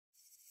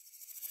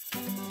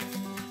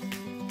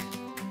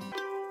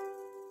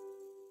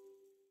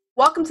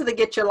Welcome to the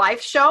Get Your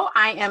Life Show.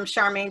 I am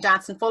Charmaine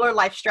Johnson Fuller,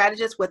 life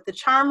strategist with The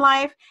Charm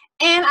Life,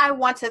 and I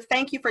want to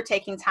thank you for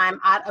taking time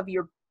out of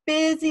your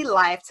busy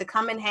life to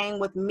come and hang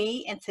with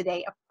me and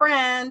today a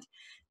friend.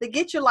 The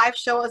Get Your Life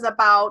Show is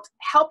about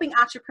helping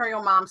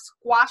entrepreneurial moms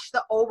squash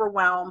the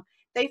overwhelm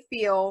they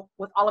feel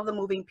with all of the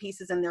moving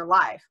pieces in their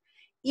life.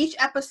 Each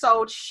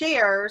episode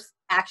shares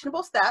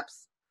actionable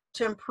steps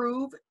to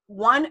improve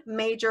one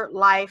major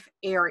life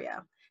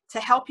area, to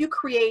help you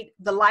create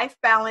the life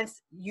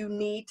balance you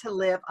need to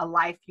live a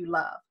life you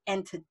love.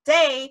 And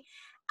today,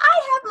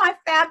 I have my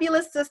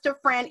fabulous sister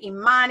friend,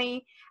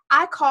 Imani.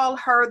 I call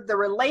her the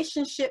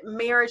relationship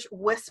marriage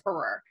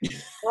whisperer.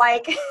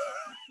 Like,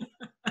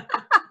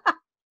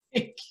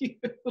 thank you.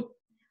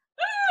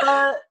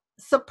 The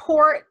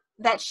support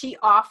that she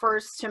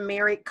offers to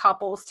married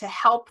couples to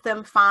help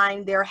them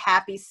find their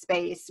happy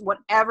space,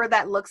 whatever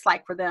that looks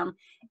like for them,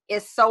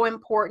 is so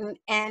important.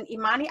 And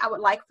Imani, I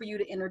would like for you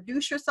to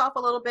introduce yourself a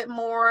little bit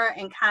more,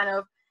 and kind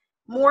of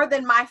more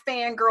than my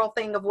fangirl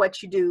thing of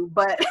what you do,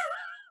 but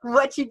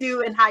what you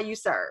do and how you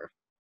serve.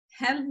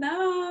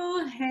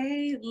 Hello.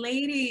 Hey,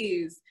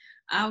 ladies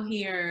out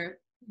here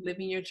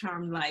living your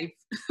charmed life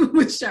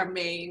with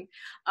Charmaine.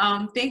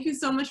 Thank you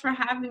so much for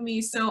having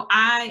me. So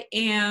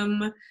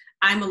I'm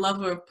a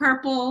lover of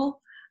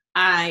purple.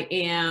 I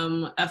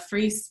am a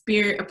free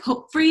spirit,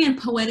 free and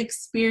poetic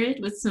spirit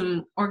with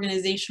some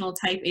organizational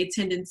type A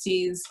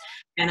tendencies.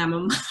 And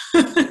I'm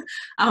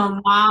I'm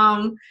a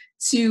mom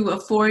to a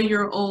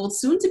 4-year-old,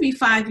 soon to be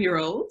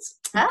 5-year-old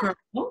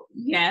girl.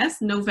 Yes,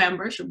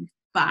 November, she'll be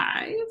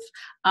 5.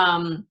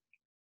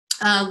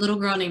 A little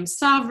girl named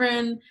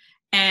Sovereign.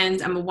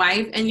 And I'm a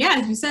wife. And yeah,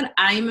 as you said,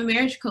 I am a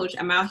marriage coach.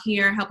 I'm out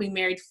here helping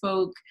married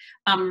folk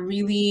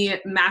really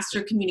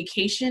master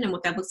communication and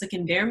what that looks like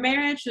in their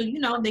marriage. So,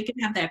 they can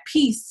have that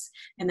peace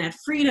and that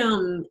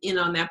freedom,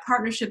 and that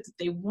partnership that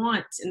they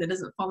want, and that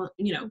doesn't fall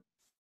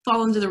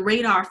under the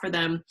radar for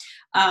them.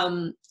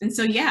 And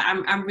so, yeah,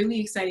 I'm really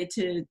excited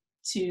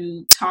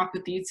to talk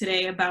with you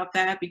today about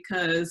that,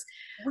 because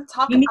we're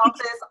talking about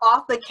this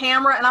off the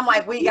camera, and I'm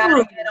like, we got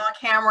to get on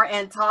camera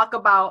and talk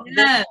about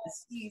this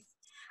piece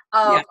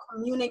of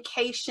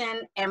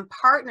communication and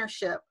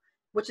partnership,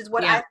 which is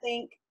what I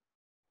think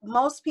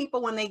most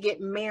people, when they get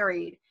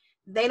married,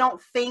 they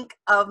don't think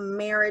of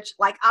marriage.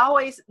 Like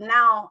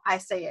now I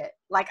say it,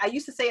 like I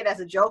used to say it as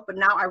a joke, but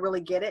now I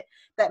really get it,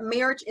 that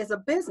marriage is a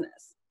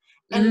business.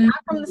 And not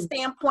from the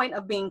standpoint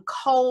of being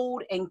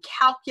cold and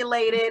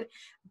calculated,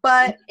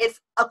 but it's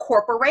a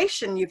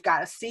corporation. You've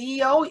got a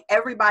CEO.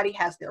 Everybody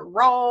has their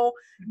role.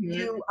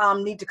 You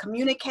need to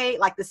communicate.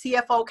 Like the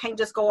CFO can't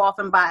just go off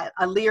and buy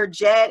a Lear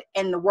jet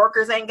and the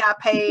workers ain't got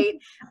paid.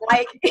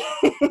 Like,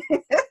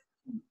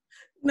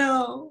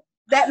 no.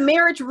 That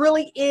marriage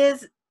really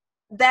is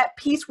that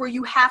piece where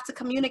you have to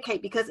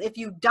communicate, because if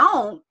you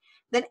don't,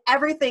 then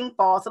everything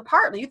falls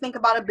apart. You think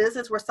about a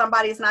business where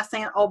somebody is not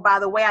saying, oh, by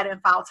the way, I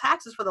didn't file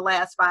taxes for the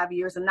last 5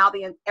 years, and now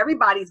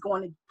everybody's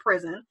going to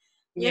prison.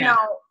 You know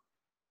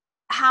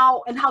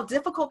how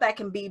difficult that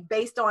can be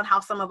based on how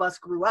some of us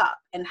grew up,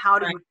 and how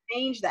do you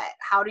change that?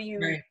 How do you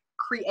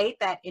create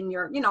that in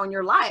your, in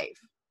your life?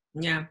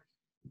 Yeah.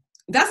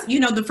 That's,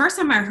 the first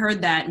time I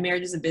heard that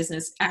marriage is a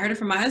business, I heard it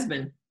from my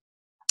husband.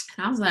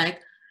 And I was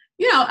like,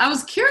 I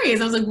was curious.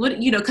 I was like, what,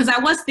 because I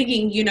was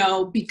thinking,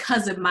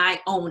 because of my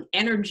own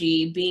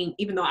energy being,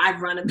 even though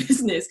I've run a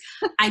business,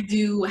 I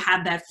do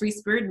have that free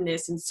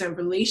spiritedness. And so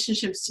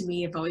relationships to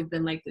me have always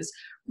been like this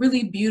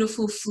really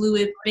beautiful,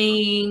 fluid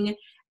thing.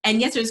 And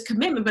yes, there's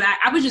commitment, but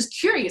I was just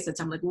curious at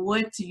the time, like,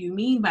 what do you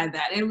mean by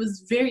that? And it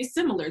was very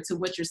similar to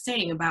what you're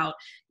saying about,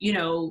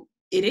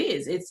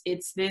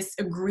 it's this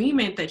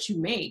agreement that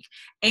you make.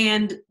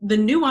 And the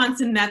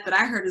nuance in that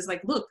I heard is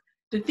like, look,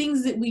 the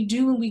things that we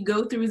do and we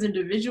go through as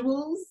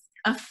individuals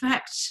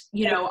affect,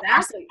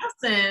 our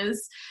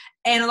spouses.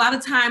 And a lot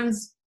of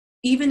times,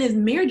 even as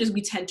marriages,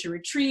 we tend to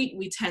retreat.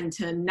 We tend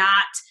to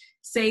not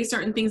say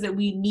certain things that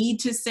we need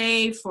to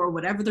say for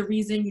whatever the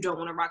reason. You don't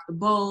want to rock the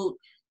boat.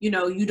 You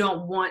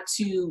don't want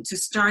to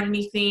start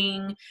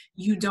anything.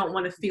 You don't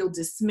want to feel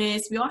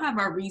dismissed. We all have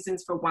our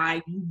reasons for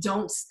why you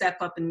don't step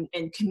up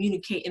and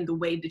communicate in the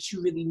way that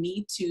you really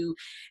need to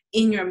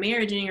in your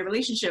marriage and in your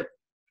relationship.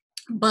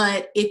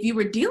 But if you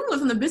were dealing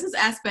with in the business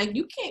aspect,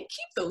 you can't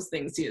keep those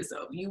things to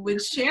yourself. You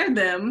would share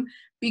them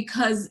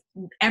because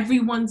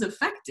everyone's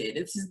affected.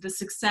 It's the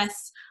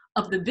success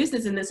of the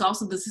business, and it's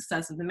also the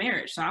success of the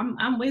marriage. So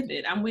I'm with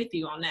it. I'm with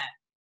you on that.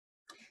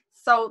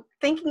 So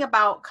thinking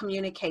about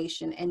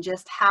communication and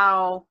just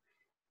how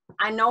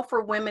I know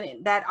for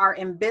women that are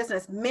in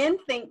business, men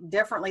think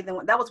differently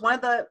that was one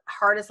of the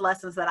hardest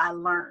lessons that I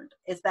learned,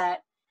 is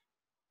that,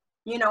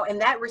 in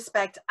that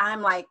respect,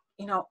 I'm like,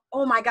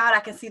 oh my God, I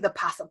can see the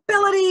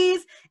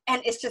possibilities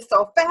and it's just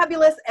so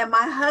fabulous. And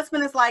my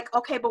husband is like,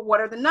 okay, but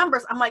what are the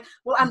numbers? I'm like,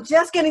 well, I'm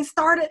just getting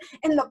started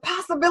in the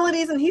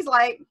possibilities. And he's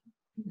like,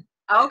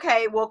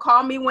 okay, well,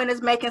 call me when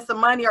it's making some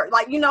money, or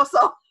like,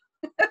 so.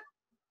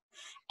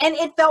 And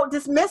it felt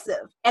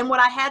dismissive. And what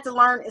I had to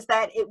learn is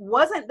that it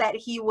wasn't that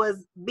he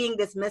was being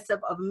dismissive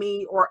of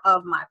me or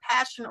of my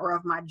passion or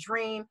of my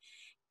dream.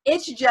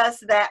 It's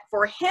just that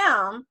for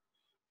him,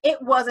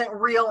 it wasn't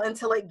real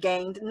until it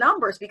gained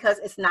numbers because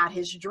it's not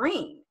his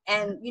dream.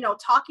 And, you know,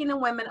 talking to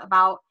women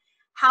about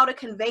how to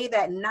convey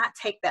that and not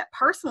take that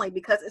personally,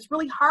 because it's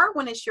really hard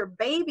when it's your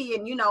baby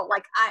and, you know,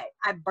 like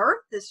I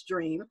birthed this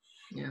dream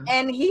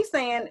and he's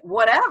saying,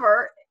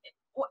 whatever,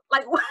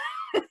 like,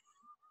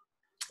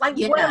 like,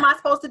 what am I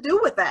supposed to do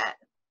with that?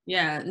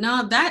 Yeah,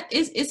 no,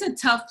 it's a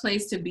tough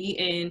place to be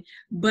in,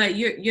 but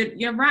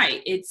you're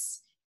right.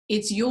 It's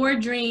your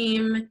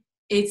dream.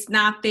 It's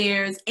not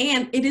theirs.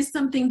 And it is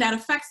something that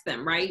affects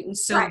them. Right. And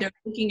so they're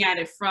looking at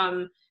it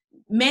from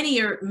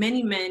many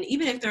men,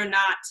 even if they're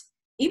not,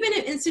 even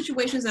in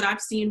situations that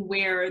I've seen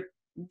where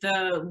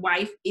the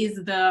wife is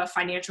the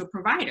financial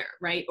provider,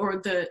 right?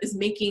 Or is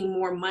making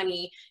more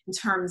money in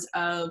terms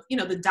of, you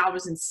know, the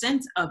dollars and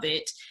cents of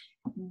it.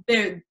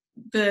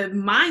 The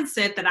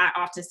mindset that I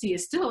often see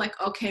is still like,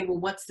 okay, well,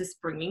 what's this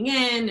bringing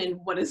in and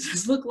what does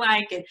this look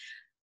like? And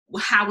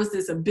how is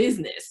this a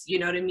business? You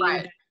know what I mean?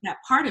 Right. That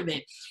part of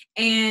it.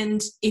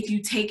 And if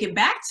you take it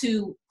back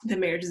to the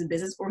marriage as a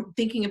business or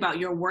thinking about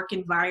your work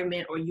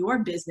environment or your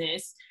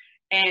business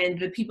and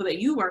the people that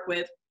you work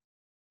with,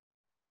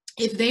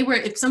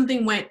 if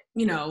something went,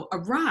 you know,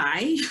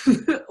 awry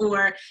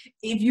or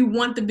if you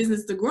want the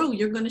business to grow,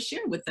 you're going to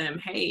share with them,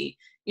 hey,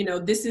 you know,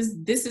 this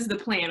is the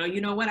plan, or you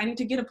know what, I need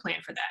to get a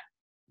plan for that.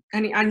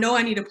 I know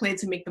I need a plan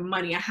to make the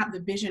money. I have the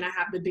vision, I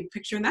have the big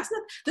picture. And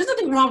there's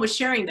nothing wrong with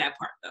sharing that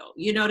part though.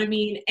 You know what I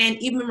mean? And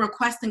even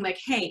requesting like,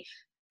 hey,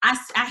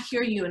 I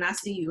hear you and I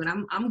see you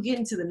and I'm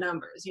getting to the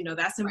numbers, you know,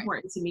 that's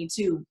important to me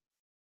too.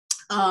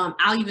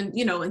 I'll even,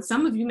 you know, and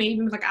some of you may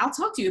even be like, I'll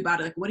talk to you about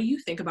it. Like, what do you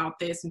think about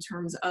this in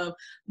terms of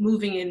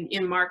moving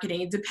in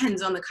marketing? It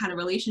depends on the kind of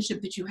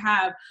relationship that you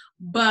have,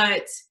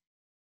 but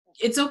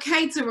it's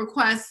okay to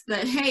request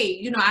that, hey,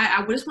 you know,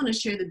 I just want to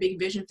share the big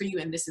vision for you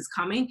and this is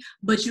coming,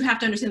 but you have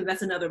to understand that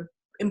that's another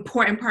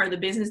important part of the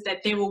business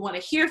that they will want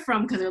to hear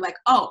from, because they're like,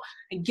 oh,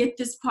 I get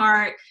this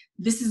part.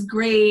 This is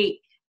great.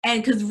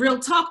 And because real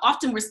talk,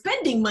 often we're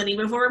spending money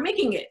before we're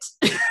making it.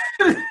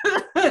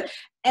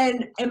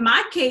 And in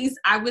my case,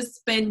 I was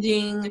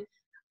spending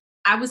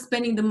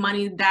the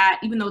money that,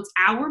 even though it's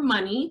our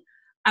money,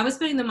 I was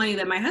spending the money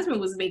that my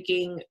husband was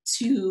making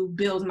to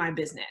build my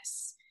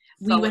business.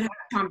 We would have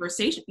a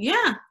conversation.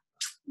 Yeah.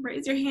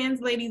 Raise your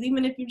hands, ladies.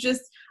 Even if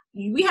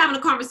we having a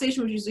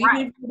conversation with you. So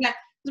even if you're like,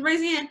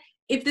 raise your hand.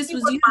 If this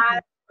was you.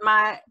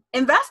 My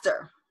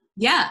investor.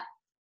 Yeah.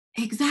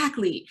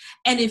 Exactly.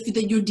 And if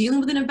you're dealing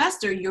with an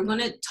investor, you're going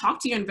to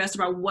talk to your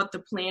investor about what the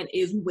plan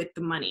is with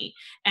the money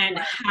and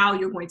how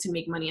you're going to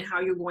make money and how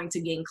you're going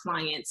to gain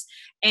clients.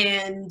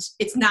 And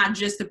it's not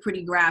just the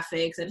pretty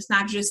graphics, and it's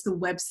not just the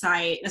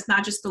website, and it's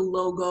not just the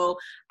logo.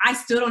 I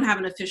still don't have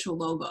an official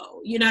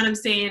logo. You know what I'm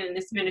saying? And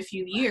it's been a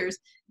few years.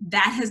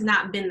 That has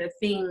not been the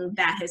thing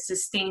that has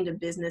sustained a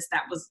business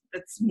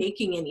that's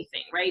making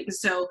anything, right? And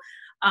so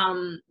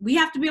we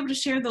have to be able to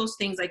share those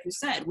things, like you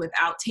said,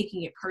 without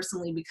taking it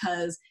personally,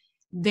 because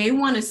they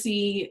want to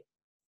see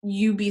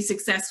you be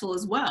successful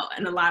as well.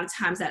 And a lot of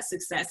times that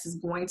success is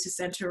going to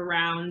center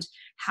around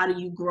how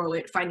do you grow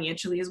it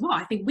financially as well.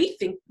 I think we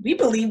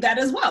believe that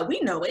as well. We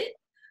know it.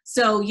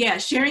 So yeah,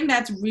 sharing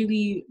that's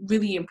really,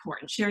 really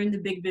important. Sharing the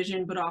big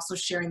vision, but also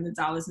sharing the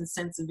dollars and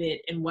cents of it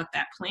and what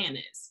that plan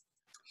is.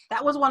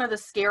 That was one of the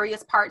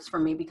scariest parts for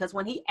me, because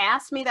when he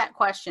asked me that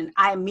question,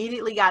 I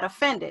immediately got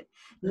offended.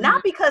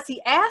 Not because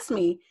he asked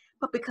me,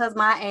 but because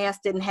my ass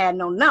didn't have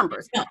no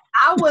numbers.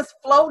 I was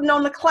floating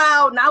on the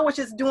cloud and I was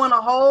just doing a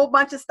whole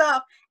bunch of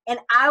stuff. And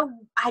I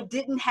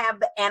didn't have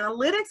the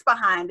analytics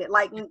behind it.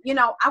 Like, you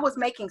know, I was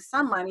making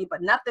some money,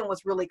 but nothing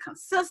was really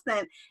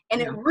consistent.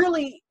 And it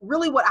really,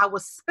 really what I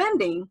was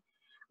spending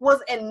was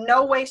in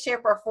no way,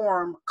 shape, or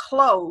form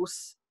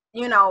close,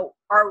 you know,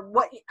 or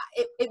what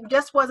it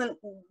just wasn't,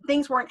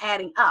 things weren't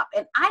adding up.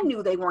 And I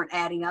knew they weren't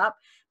adding up,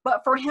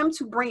 but for him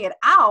to bring it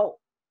out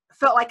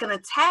felt like an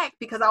attack,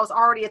 because I was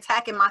already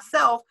attacking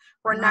myself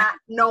for not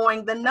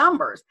knowing the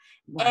numbers.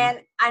 And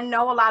I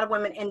know a lot of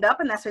women end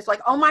up in that space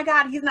like, oh my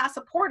God, he's not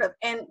supportive.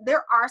 And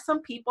there are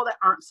some people that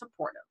aren't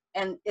supportive,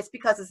 and it's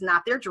because it's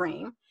not their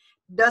dream.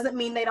 Doesn't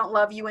mean they don't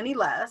love you any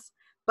less,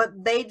 but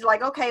they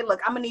like, okay, look,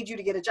 I'm gonna need you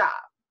to get a job,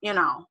 you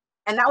know.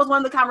 And that was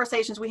one of the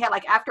conversations we had,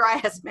 like after I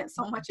had spent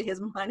so much of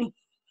his money.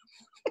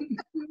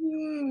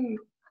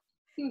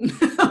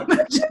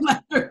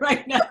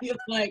 Right now, you're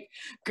like,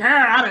 girl,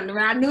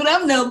 I knew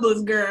them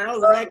numbers, girl.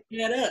 Rack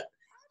that up.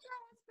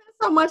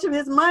 So much of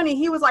his money,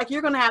 he was like,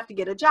 you're gonna have to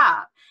get a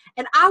job.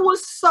 And I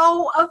was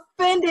so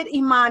offended,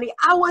 Imani.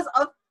 I was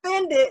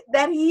offended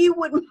that he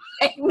would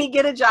make me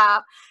get a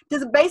job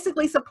to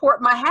basically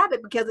support my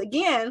habit, because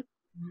again,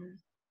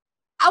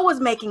 I was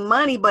making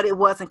money, but it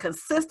wasn't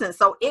consistent.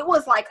 So it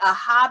was like a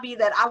hobby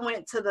that I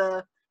went to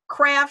the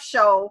craft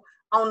show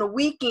on the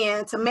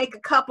weekend to make a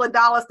couple of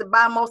dollars to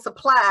buy more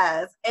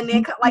supplies. And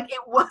then like, it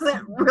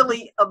wasn't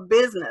really a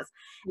business.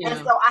 Yeah.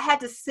 And so I had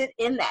to sit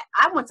in that.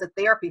 I went to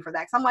therapy for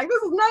that. Cause I'm like,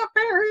 this is not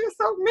fair. You're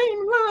so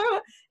mean.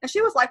 And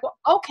she was like, well,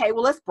 okay,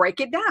 well, let's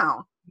break it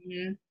down.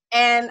 Mm-hmm.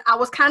 And I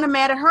was kind of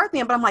mad at her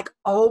then, but I'm like,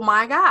 oh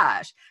my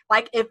gosh.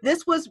 Like if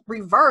this was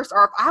reversed,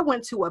 or if I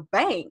went to a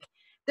bank,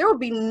 there would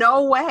be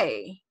no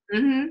way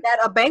that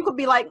a bank would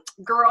be like,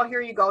 girl, here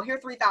you go. Here,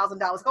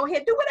 $3,000. Go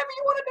ahead, do whatever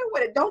you want to do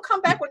with it. Don't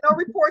come back with no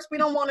reports. We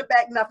don't want it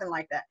back. Nothing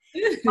like that.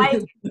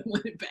 Like,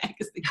 want it back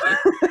is the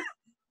key.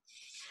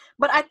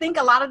 But I think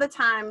a lot of the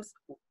times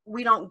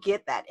we don't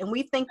get that. And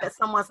we think that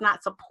someone's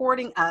not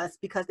supporting us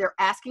because they're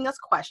asking us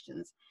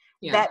questions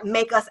that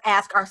make us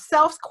ask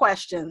ourselves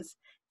questions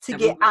to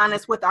get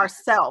honest with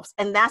ourselves.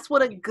 And that's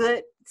what a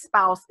good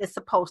spouse is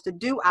supposed to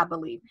do, I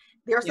believe.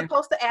 They're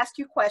supposed to ask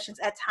you questions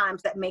at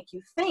times that make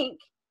you think,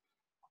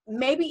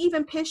 maybe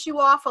even piss you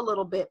off a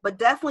little bit, but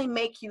definitely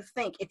make you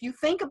think. If you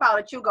think about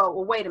it, you'll go,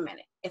 well, wait a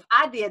minute. If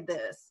I did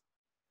this,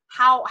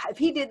 if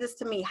he did this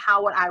to me,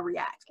 how would I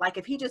react? Like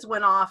if he just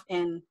went off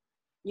and,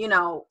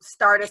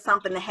 started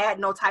something that had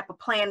no type of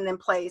planning in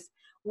place,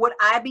 would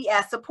I be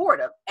as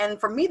supportive? And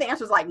for me, the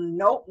answer is like,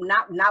 nope,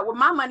 not with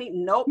my money.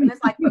 Nope. And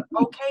it's like,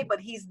 okay, but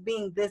he's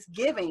being this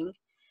giving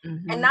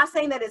and not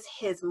saying that it's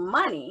his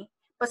money,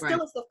 but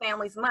still it's the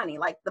family's money.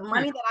 Like the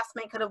money that I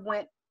spent could have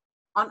went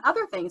on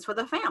other things for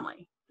the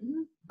family.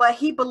 But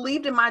he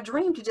believed in my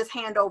dream to just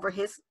hand over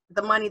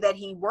the money that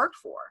he worked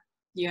for.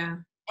 Yeah.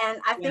 And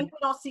I think we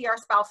don't see our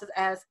spouses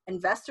as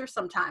investors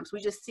sometimes. We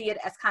just see it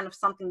as kind of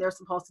something they're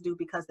supposed to do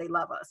because they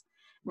love us.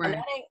 Right.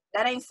 And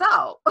that ain't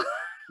so.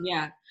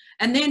 Yeah.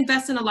 And they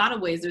invest in a lot of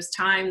ways. There's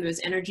time,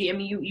 there's energy. I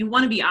mean, you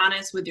want to be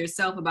honest with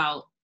yourself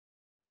about,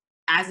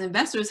 as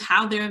investors,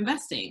 how they're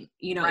investing.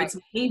 It's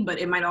money, but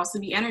it might also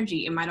be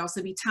energy. It might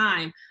also be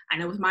time. I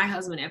know with my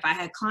husband, if I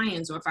had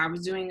clients or if I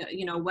was doing, a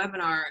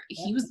webinar,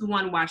 he was the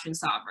one watching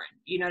Sovereign.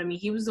 You know what I mean?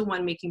 He was the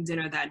one making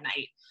dinner that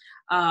night.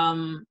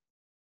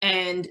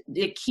 And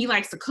he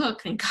likes to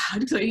cook, thank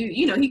God. So,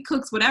 he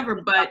cooks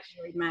whatever, but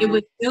it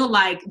was still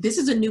like, this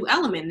is a new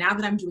element. Now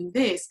that I'm doing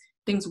this,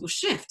 things will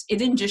shift. It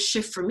didn't just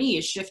shift for me,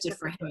 it shifted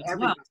for him as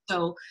well.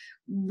 So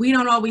we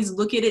don't always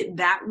look at it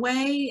that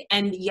way.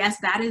 And yes,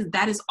 that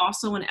is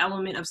also an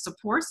element of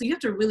support. So you have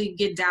to really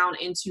get down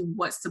into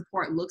what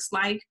support looks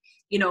like,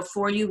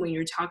 for you when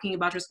you're talking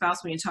about your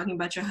spouse, when you're talking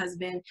about your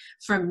husband.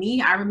 For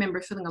me, I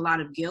remember feeling a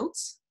lot of guilt.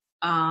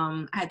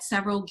 I had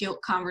several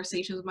guilt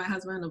conversations with my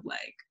husband of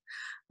like,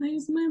 my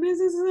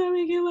business is not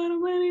making a lot of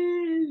money,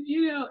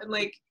 and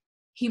like,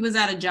 he was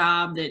at a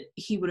job that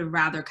he would have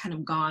rather kind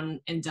of gone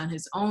and done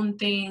his own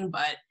thing,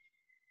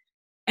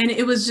 and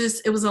it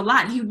was a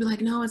lot. He would be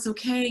like, no, it's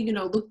okay.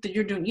 Look that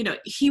you're doing,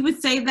 he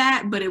would say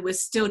that, but it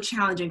was still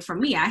challenging for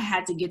me. I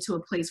had to get to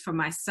a place for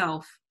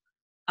myself,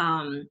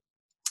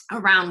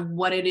 around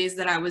what it is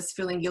that I was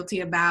feeling guilty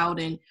about.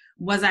 And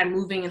was I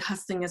moving and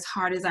hustling as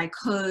hard as I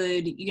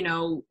could,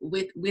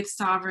 with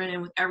Sovereign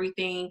and with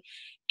everything.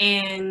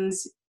 And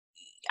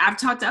I've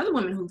talked to other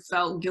women who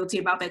felt guilty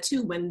about that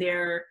too, when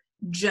they're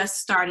just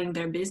starting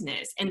their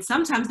business. And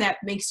sometimes that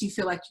makes you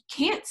feel like you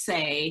can't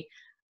say,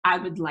 I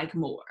would like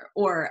more,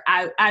 or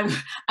I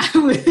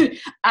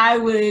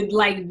would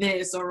like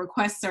this, or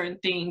request certain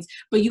things.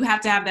 But you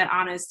have to have that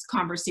honest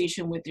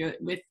conversation with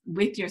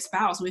your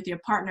spouse, with your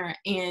partner.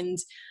 And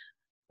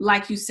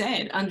like you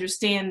said,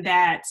 understand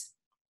that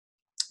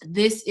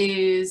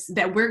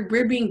that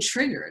we're being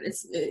triggered.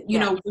 It's,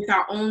 with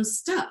our own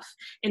stuff.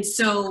 And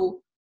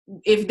so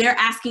if they're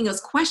asking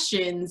us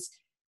questions,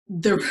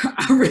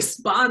 our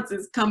response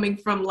is coming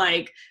from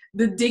like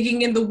the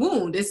digging in the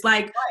wound. It's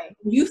like,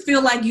 you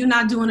feel like you're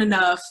not doing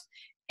enough,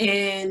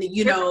 and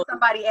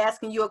somebody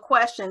asking you a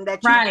question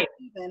that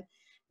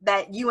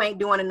that you ain't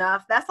doing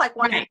enough. That's like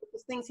one of the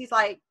biggest things. He's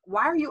like,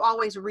 why are you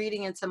always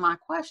reading into my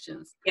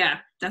questions? Yeah,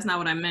 that's not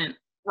what I meant.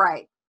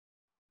 Right.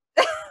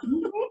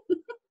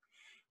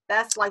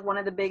 That's like one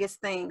of the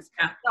biggest things.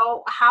 Yeah.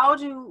 So how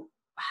do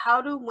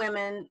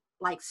women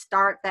like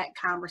start that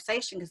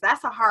conversation? Because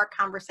that's a hard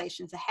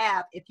conversation to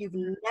have if you've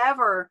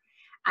never.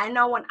 I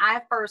know when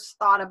I first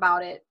thought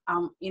about it,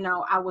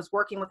 I was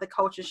working with a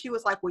coach, and she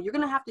was like, well, you're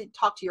going to have to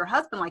talk to your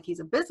husband like he's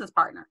a business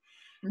partner.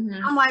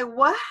 Mm-hmm. I'm like,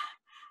 what?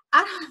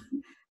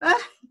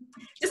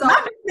 It's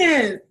not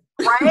business.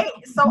 Right?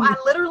 So I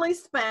literally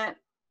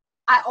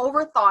I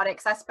overthought it,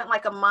 because I spent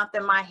like a month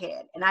in my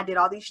head, and I did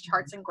all these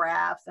charts and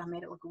graphs. And I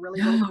made it look really,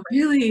 really pretty.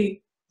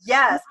 Really?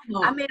 Yes.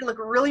 Oh. I made it look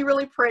really,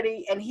 really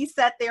pretty. And he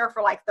sat there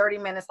for like 30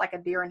 minutes like a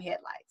deer in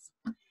headlights.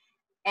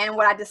 And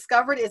what I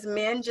discovered is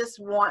men just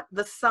want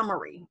the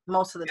summary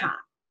most of the time,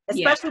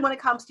 especially when it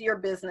comes to your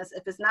business.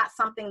 If it's not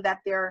something that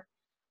they're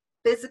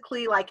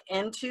physically like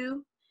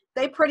into,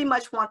 they pretty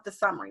much want the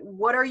summary.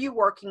 What are you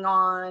working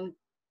on?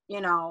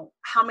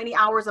 How many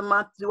hours a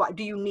month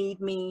do you need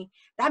me?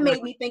 That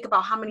made me think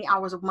about how many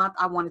hours a month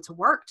I wanted to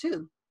work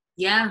too.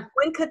 Yeah.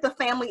 When could the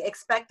family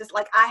expect this?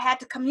 Like, I had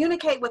to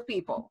communicate with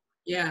people.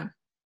 Yeah.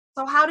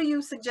 So how do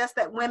you suggest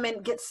that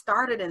women get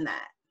started in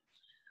that?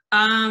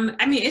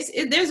 I mean,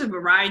 there's a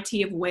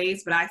variety of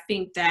ways, but I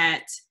think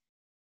that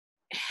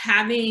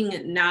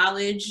having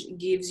knowledge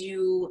gives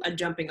you a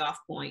jumping off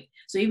point.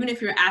 So even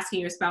if you're asking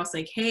your spouse,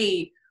 like,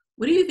 hey,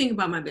 what do you think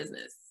about my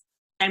business?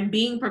 And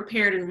being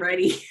prepared and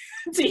ready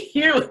to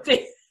hear what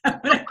they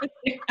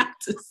have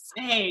to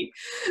say,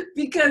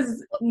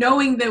 because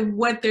knowing that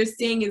what they're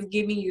saying is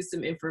giving you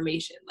some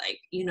information, like,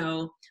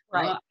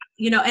 Right.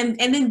 And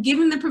then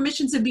giving them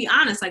permission to be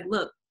honest, like,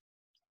 look,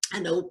 I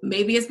know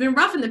maybe it's been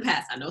rough in the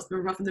past.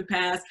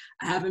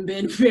 I haven't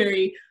been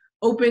very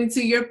open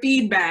to your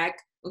feedback.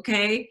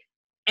 Okay.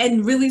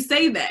 And really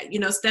say that,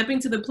 stepping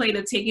to the plate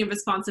of taking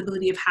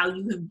responsibility of how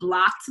you have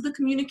blocked the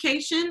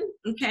communication.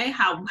 Okay.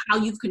 How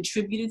you've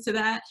contributed to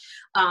that.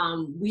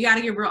 We got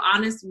to get real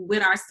honest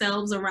with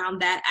ourselves around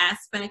that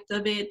aspect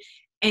of it.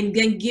 And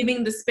then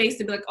giving the space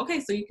to be like, okay,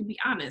 so you can be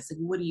honest. Like,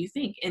 what do you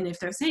think? And if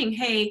they're saying,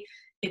 hey,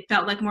 it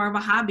felt like more of a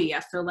hobby. I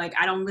feel like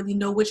I don't really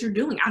know what you're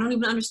doing. I don't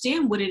even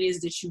understand what it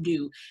is that you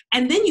do.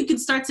 And then you can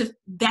start to,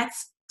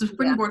 that's the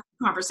springboard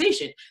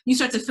conversation. You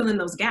start to fill in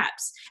those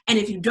gaps. And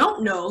if you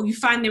don't know, you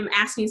find them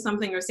asking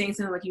something or saying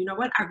something like, you know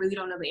what, I really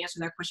don't know the answer to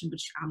that question, but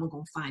I'm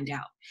going to find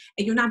out.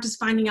 And you're not just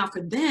finding out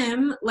for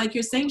them, like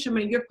you're saying,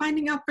 Charmaine, you're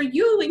finding out for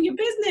you and your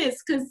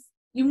business, because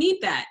you need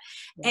that.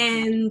 Yeah.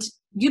 And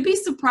you'd be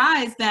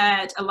surprised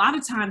that a lot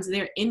of times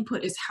their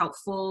input is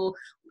helpful.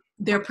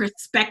 Their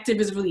perspective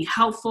is really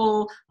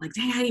helpful. Like,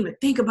 dang, I didn't even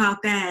think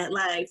about that.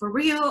 Like, for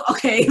real?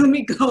 Okay, let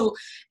me go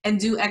and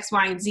do X,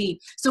 Y, and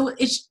Z. So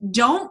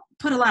don't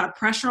put a lot of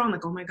pressure on,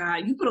 like, oh my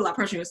God, you put a lot of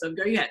pressure on yourself,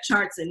 girl. You had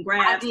charts and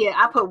graphs.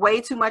 I put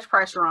way too much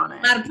pressure on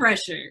it. A lot of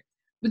pressure.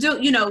 But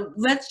don't,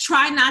 let's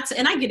try not to,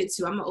 and I get it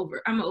too. I'm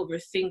an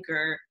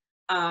overthinker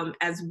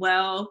as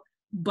well.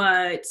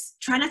 But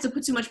try not to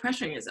put too much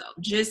pressure on yourself.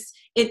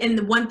 And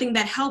the one thing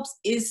that helps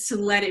is to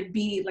let it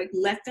be, like,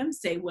 let them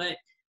say what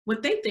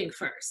they think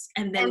first,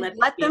 and then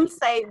let them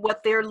say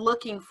what they're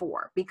looking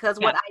for. Because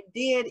what I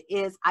did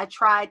is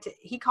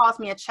he calls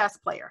me a chess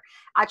player.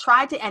 I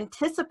tried to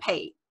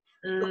anticipate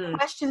the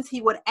questions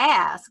he would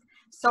ask.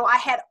 So I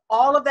had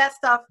all of that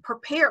stuff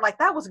prepared. Like,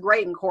 that was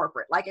great in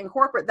corporate. Like, in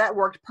corporate, that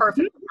worked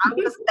perfect. I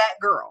was that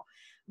girl.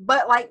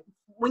 But like,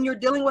 when you're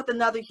dealing with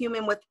another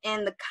human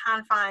within the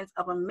confines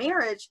of a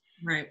marriage,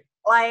 right?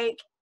 Like,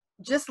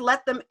 just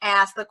let them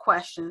ask the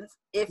questions.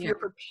 If you're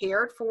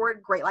prepared for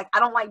it, great. Like, I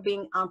don't like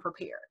being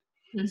unprepared.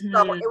 Mm-hmm.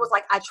 So it was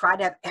like, I tried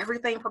to have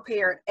everything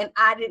prepared, and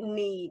I didn't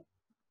need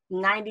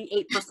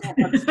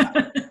 98% of the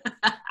stuff.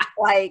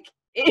 Like,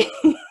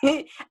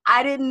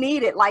 I didn't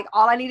need it. Like,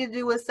 all I needed to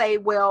do was say,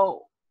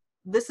 well,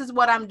 this is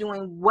what I'm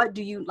doing. What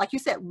do you, like you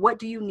said, what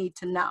do you need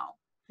to know?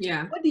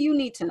 Yeah. What do you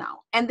need to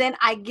know? And then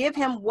I give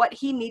him what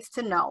he needs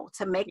to know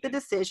to make the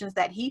decisions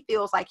that he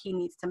feels like he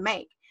needs to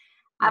make.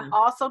 I've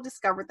also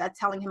discovered that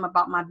telling him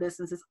about my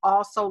business is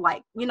also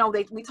like, we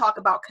talk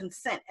about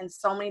consent in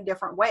so many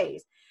different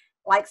ways.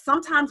 Like,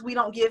 sometimes we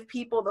don't give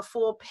people the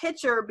full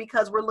picture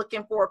because we're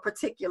looking for a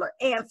particular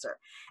answer,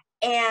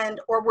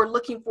 or we're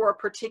looking for a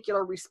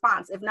particular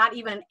response, if not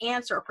even an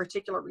answer, a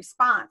particular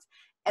response.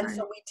 And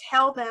so we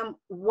tell them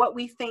what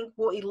we think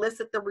will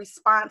elicit the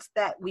response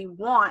that we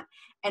want,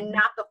 and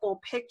not the full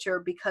picture.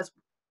 Because,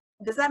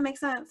 does that make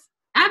sense?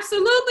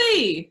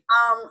 Absolutely.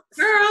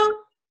 Girl.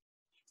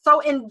 So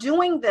in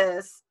doing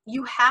this,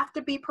 you have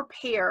to be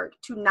prepared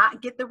to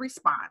not get the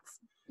response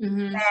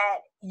that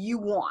you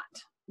want.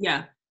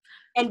 Yeah.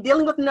 And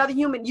dealing with another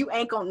human, you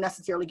ain't gonna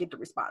necessarily get the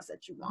response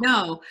that you want.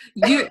 No,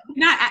 you're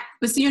not.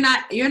 But so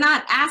you're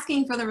not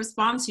asking for the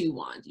response you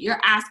want. You're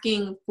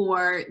asking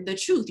for the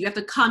truth. You have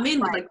to come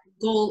in with, like,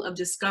 the goal of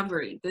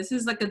discovery. This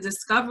is like a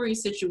discovery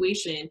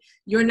situation.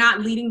 You're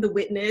not leading the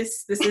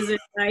witness. This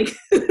isn't like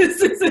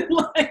this isn't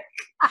like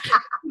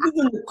this is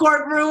in the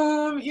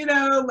courtroom.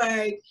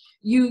 Like,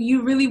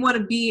 you really want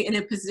to be in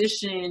a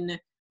position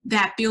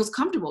that feels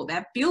comfortable,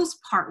 that feels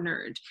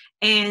partnered,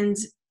 and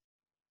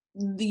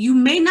you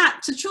may not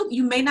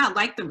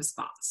like the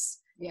response.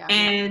 Yeah.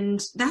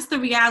 And that's the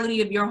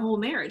reality of your whole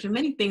marriage. And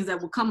many things that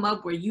will come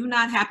up where you're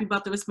not happy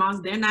about the response,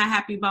 they're not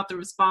happy about the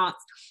response.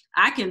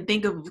 I can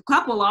think of a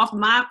couple off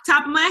my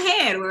top of my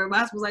head where my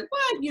husband was like,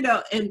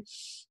 what? And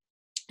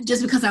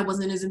just because I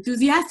wasn't as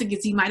enthusiastic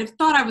as he might have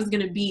thought I was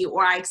going to be,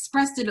 or I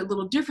expressed it a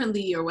little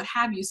differently, or what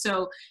have you.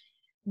 So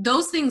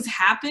those things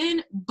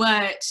happen,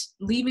 but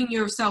leaving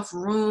yourself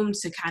room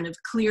to kind of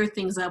clear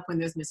things up when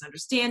there's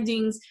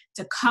misunderstandings,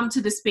 to come to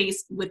the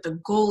space with the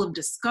goal of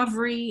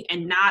discovery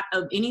and not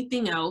of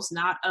anything else,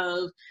 not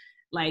of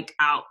like,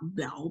 I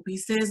hope he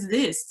says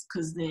this,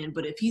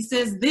 but if he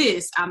says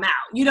this, I'm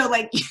out.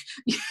 Like,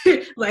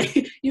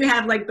 like you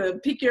have like the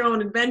pick your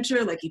own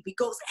adventure. Like, if he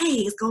goes A,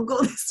 it's gonna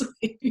go this way.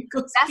 If he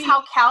goes That's B.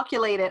 how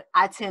calculated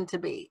I tend to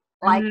be.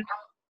 Like,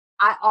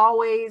 I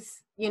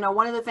always,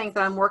 one of the things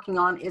that I'm working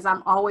on is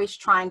I'm always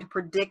trying to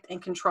predict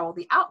and control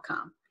the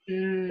outcome,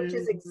 which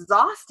is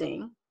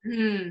exhausting.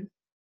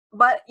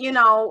 But,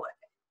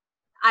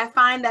 I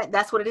find that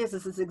that's what it is.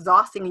 This is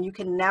exhausting, and you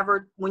can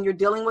never, when you're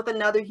dealing with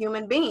another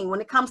human being,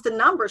 when it comes to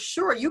numbers,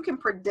 sure, you can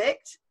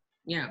predict,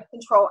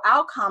 control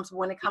outcomes. But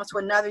when it comes to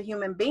another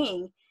human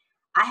being,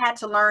 I had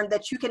to learn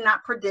that you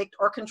cannot predict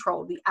or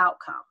control the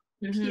outcome,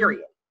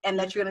 period. And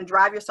that you're going to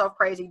drive yourself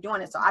crazy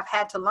doing it. So I've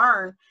had to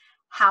learn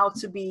how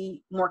to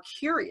be more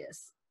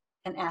curious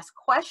and ask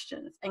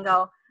questions and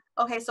go,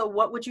 okay, so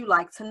what would you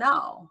like to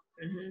know?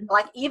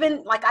 Like,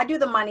 even like I do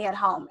the money at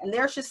home, and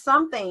there's just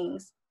some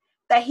things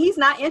that he's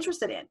not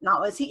interested in.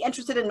 Now, is he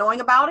interested in knowing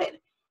about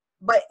it?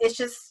 But it's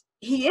just,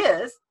 he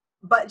is,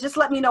 but just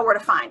let me know where to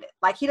find it.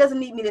 Like, he doesn't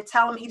need me to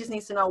tell him, he just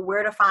needs to know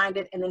where to find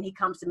it. And then he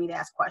comes to me to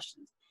ask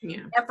questions.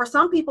 Yeah. And for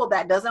some people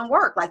that doesn't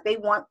work. Like, they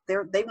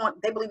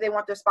believe they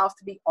want their spouse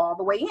to be all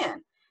the way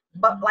in.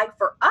 But like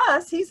for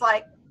us, he's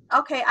like,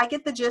 okay, I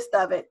get the gist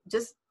of it.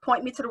 Just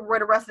point me to where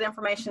the rest of the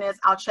information is.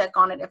 I'll check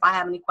on it. If I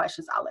have any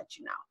questions, I'll let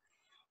you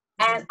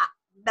know. And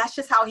that's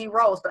just how he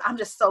rolls. But I'm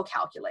just so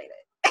calculated.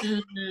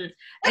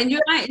 And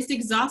you're right, it's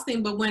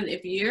exhausting. But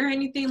if you're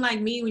anything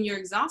like me, when you're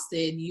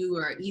exhausted, you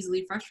are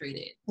easily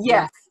frustrated.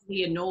 Yes.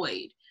 Be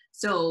annoyed.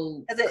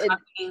 So it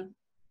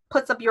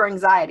puts up your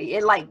anxiety.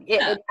 It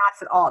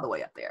knocks it all the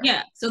way up there.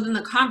 Yeah. So then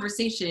the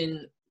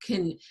conversation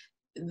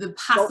the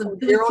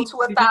possibility 0 to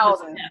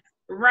 1,000.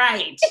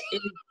 Right.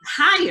 is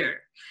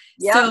higher.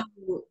 Yep.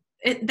 So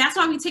that's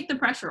why we take the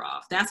pressure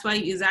off. That's why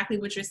exactly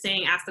what you're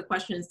saying, ask the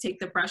questions, take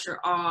the pressure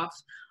off.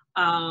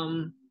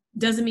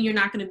 Doesn't mean you're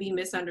not going to be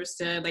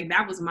misunderstood. Like,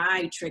 that was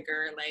my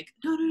trigger. Like,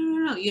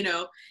 no, you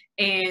know,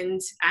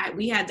 and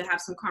we had to have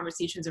some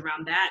conversations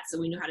around that. So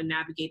we knew how to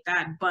navigate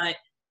that, but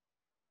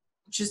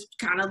just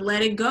kind of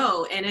let it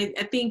go. And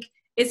I think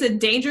it's a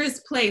dangerous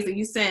place. Like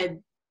you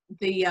said,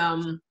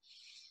 the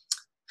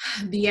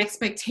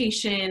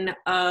expectation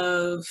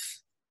of,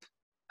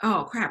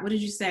 oh crap, what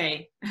did you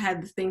say? I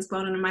had the things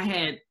going on in my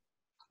head.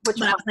 But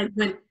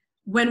like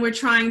when we're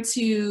trying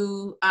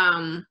to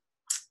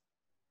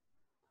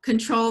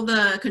control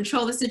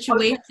the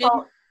situation,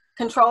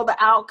 control the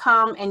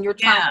outcome, and you're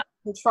trying to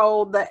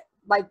control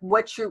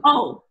what you.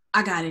 Oh,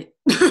 I got it.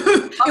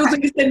 It was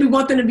like you said, we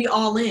want them to be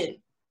all in.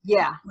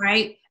 Yeah.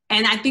 Right.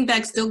 And I think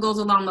that still goes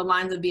along the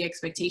lines of the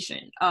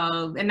expectation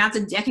of, and that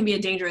can be a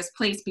dangerous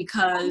place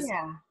because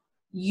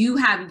you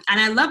have, and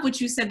I love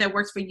what you said that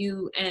works for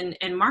you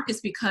and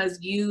Marcus, because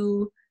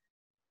you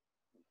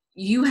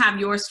have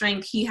your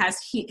strength, he has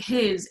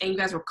his, and you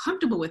guys were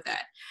comfortable with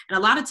that. And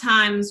a lot of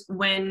times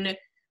when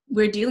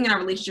we're dealing in our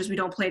relationships, we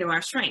don't play to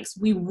our strengths.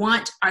 We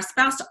want our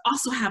spouse to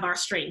also have our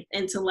strength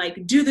and to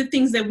like do the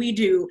things that we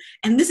do.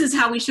 And this is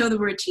how we show that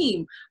we're a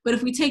team. But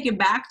if we take it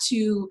back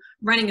to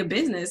running a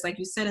business, like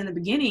you said in the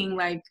beginning,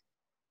 like,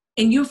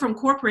 and you're from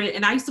corporate,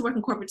 and I used to work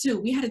in corporate too.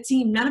 We had a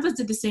team. None of us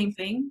did the same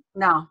thing.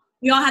 No.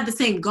 We all had the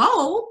same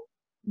goal,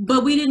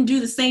 but we didn't do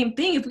the same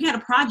thing. If we had a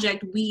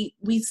project, we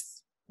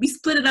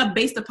split it up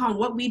based upon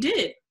what we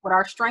did. What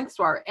our strengths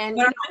were. And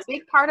a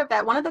big part of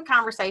that, one of the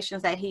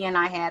conversations that he and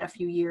I had a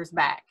few years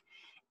back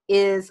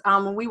is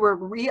when we were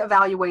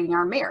reevaluating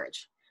our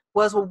marriage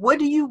was, well, what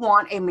do you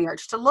want a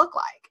marriage to look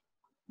like?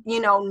 You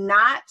know,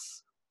 not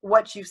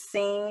what you've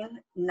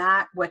seen,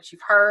 not what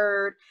you've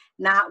heard,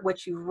 not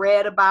what you've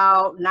read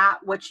about,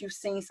 not what you've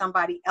seen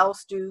somebody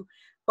else do,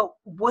 but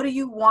what do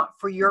you want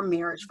for your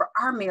marriage, for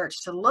our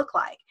marriage to look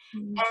like?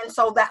 And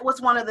so that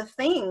was one of the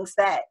things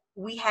that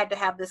we had to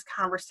have this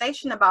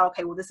conversation about.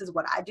 Okay, well, this is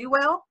what I do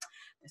well.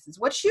 This is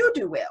what you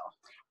do well.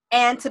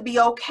 And to be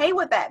okay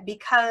with that,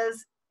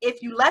 because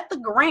if you let the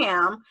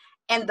gram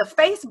and the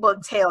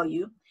Facebook tell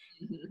you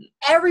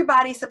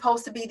everybody's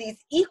supposed to be these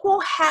equal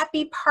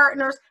happy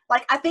partners,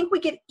 like I think we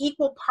get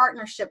equal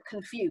partnership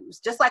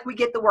confused, just like we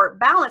get the word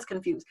balance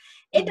confused.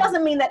 It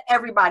doesn't mean that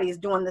everybody is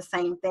doing the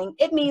same thing.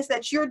 It means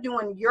that you're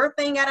doing your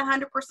thing at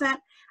 100%.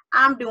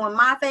 I'm doing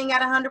my thing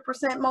at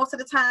 100% most of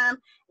the time.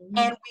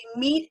 And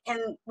we meet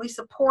and we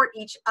support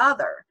each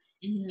other.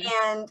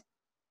 And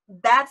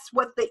that's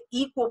what the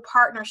equal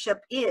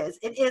partnership is.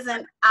 It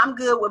isn't, I'm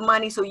good with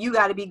money, so you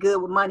got to be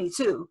good with money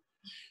too.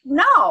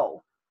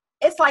 No,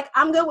 it's like,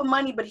 I'm good with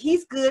money, but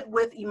he's good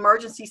with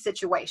emergency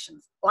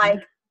situations.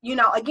 Like, you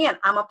know, again,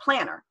 I'm a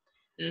planner.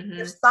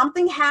 If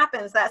something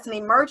happens that's an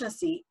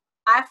emergency,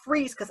 I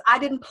freeze because I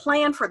didn't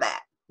plan for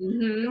that.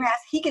 Whereas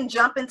he can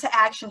jump into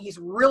action. He's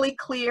really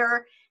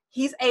clear.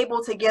 He's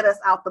able to get us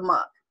out the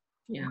muck.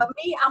 But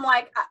me, I'm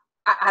like,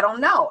 I don't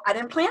know. I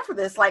didn't plan for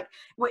this. Like,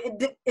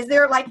 is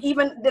there like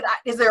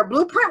is there a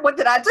blueprint? What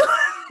did I do?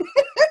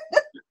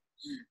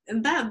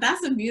 And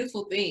that's a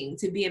beautiful thing,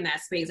 to be in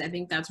that space. I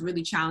think that's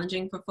really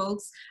challenging for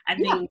folks. I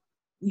think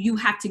you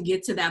have to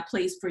get to that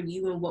place for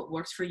you and what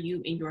works for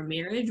you in your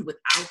marriage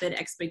without that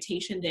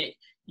expectation that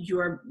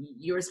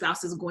your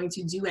spouse is going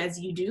to do as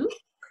you do.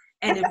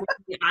 And if we're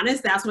being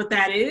honest, that's what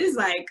that is.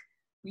 Like,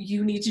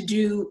 you need to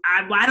do,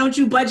 why don't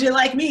you budget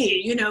like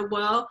me? You know,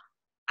 well,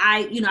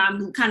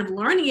 I'm kind of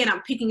learning it.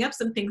 I'm picking up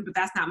some things, but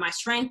that's not my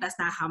strength. That's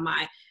not how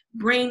my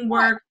brain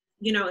works,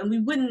 you know, and we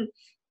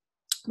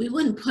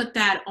wouldn't put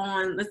that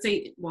on, let's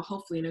say, well,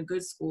 hopefully in a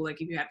good school,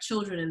 like if you have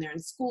children and they're in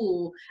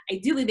school,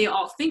 ideally they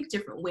all think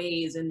different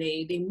ways and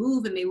they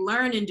move and they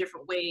learn in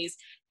different ways.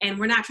 And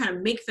we're not trying to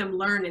make them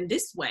learn in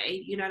this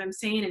way. You know what I'm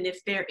saying? And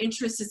if their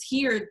interest is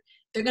here,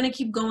 they're going to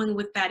keep going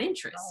with that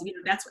interest. You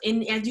know, that's,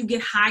 and as you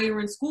get higher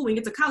in school, when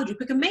you get to college, you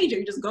pick a major,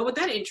 you just go with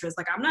that interest.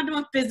 Like, I'm not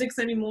doing physics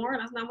anymore.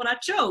 That's not what I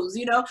chose,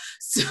 you know?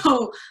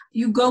 So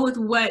you go with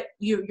what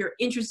you're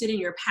interested in,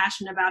 you're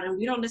passionate about. And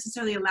we don't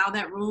necessarily allow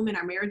that room in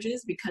our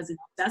marriages because it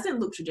doesn't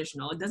look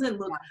traditional. It doesn't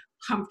look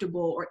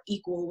comfortable or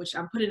equal, which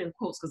I'm putting in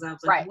quotes because I was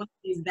like, what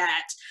is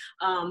that?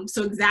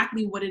 So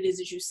exactly what it is,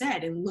 as you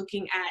said, and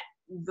looking at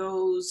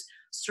those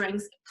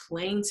strengths,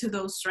 playing to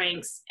those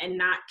strengths, and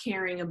not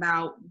caring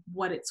about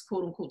what it's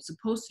quote unquote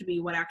supposed to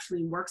be, what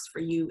actually works for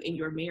you in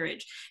your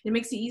marriage. It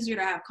makes it easier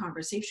to have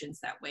conversations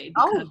that way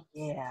because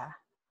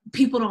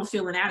people don't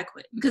feel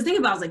inadequate. Because think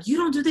about it, it's like, you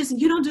don't do this and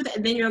you don't do that.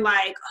 And then you're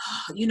like,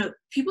 oh, you know,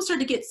 people start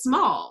to get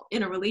small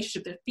in a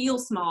relationship that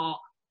feels small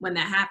when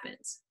that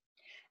happens.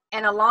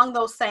 And along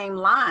those same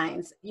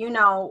lines, you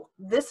know,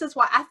 this is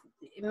why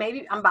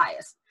maybe I'm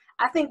biased.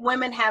 I think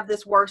women have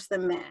this worse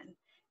than men.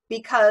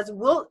 Because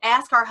we'll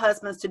ask our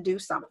husbands to do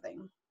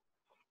something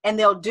and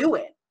they'll do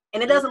it.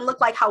 And it doesn't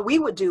look like how we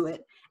would do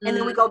it. And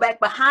then we go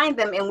back behind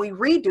them and we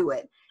redo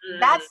it.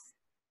 That's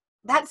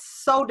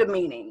so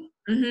demeaning.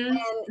 And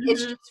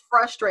it's just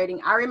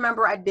frustrating. I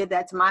remember I did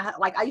that to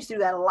I used to do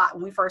that a lot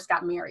when we first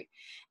got married.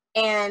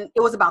 And it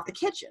was about the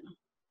kitchen.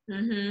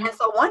 And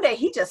so one day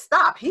he just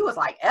stopped. He was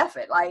like, F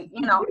it. Like,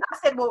 you know, I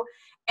said, well,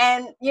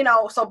 and, you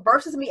know, so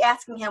versus me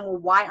asking him, well,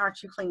 why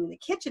aren't you cleaning the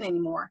kitchen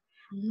anymore?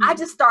 I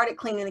just started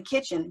cleaning the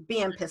kitchen,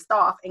 being pissed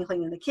off and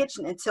cleaning the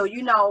kitchen until,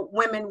 you know,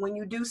 women, when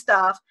you do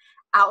stuff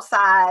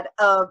outside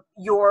of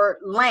your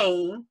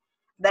lane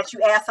that you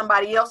ask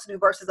somebody else to do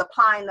versus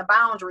applying the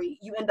boundary,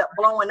 you end up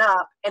blowing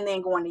up and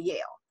then going to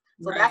Yale.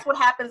 So that's what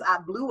happens. I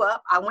blew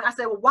up. I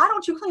said, well, why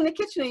don't you clean the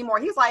kitchen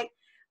anymore? He's like,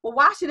 well,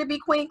 why should it be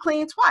clean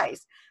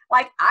twice?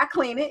 Like, I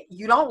clean it.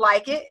 You don't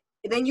like it.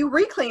 Then you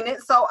re-clean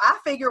it. So I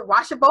figured,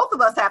 why should both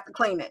of us have to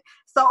clean it?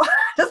 So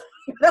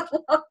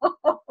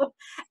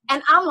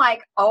and I'm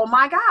like, oh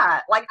my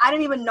God, like, I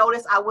didn't even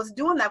notice I was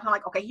doing that. I'm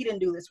like, okay, he didn't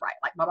do this right.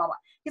 Like, blah, blah, blah.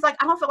 He's like,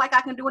 I don't feel like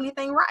I can do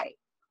anything right.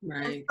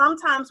 And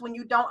sometimes when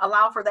you don't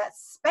allow for that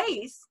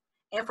space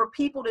and for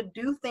people to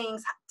do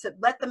things, to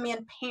let the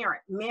men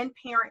parent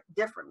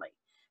differently.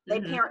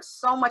 They parent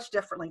so much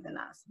differently than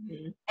us.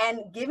 And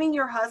giving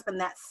your husband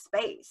that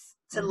space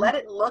to let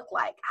it look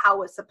like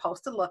how it's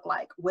supposed to look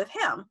like with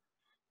him,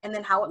 and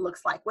then how it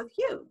looks like with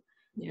you.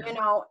 You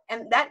know,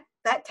 and that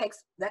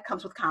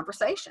comes with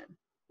conversation.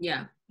 You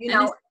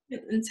know,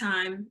 it's in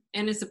time,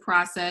 and it's a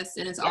process,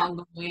 and it's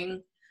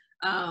ongoing.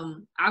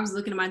 I was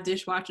looking at my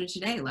dishwasher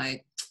today,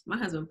 like, my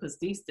husband puts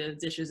these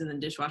dishes in the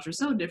dishwasher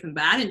so different,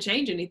 but I didn't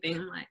change anything.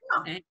 I'm like,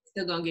 okay, it's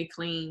still gonna get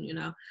clean, you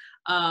know.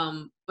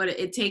 But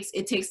it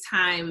takes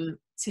time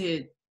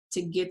to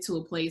get to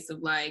a place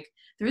of like,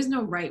 there is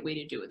no right way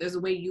to do it. There's a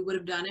way you would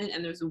have done it,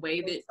 and there's a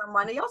way that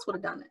somebody else would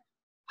have done it.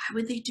 Why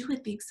would they do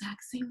it the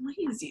exact same way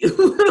as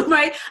you?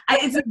 Right?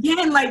 It's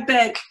again like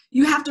that.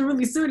 You have to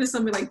really sort of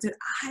something like,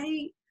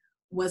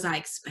 was I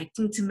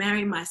expecting to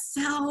marry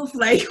myself?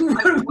 Like,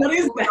 what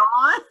is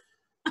that?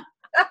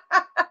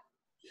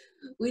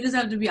 We just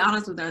have to be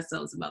honest with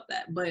ourselves about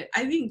that. But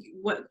I think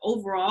what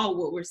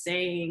we're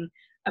saying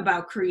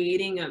about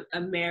creating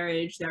a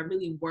marriage that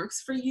really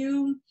works for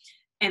you,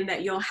 and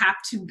that you'll have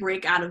to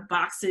break out of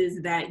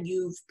boxes that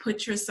you've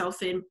put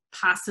yourself in,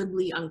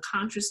 possibly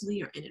unconsciously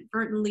or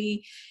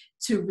inadvertently,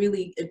 to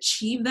really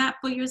achieve that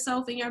for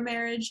yourself in your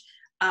marriage.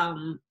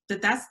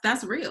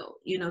 That's real,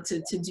 you know,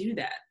 to do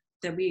that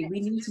we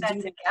need to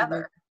do that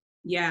together.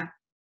 Yeah.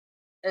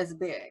 It's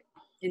big.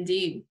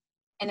 Indeed.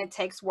 And it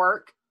takes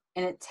work,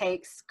 and it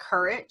takes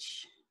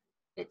courage.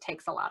 It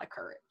takes a lot of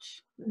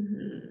courage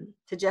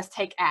to just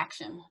take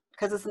action.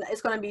 Because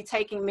it's going to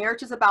be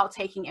marriage is about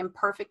taking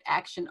imperfect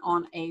action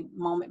on a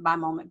moment by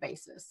moment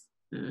basis.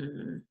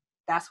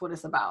 That's what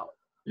it's about.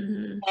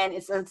 And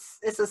it's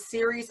a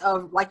series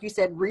of, like you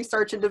said,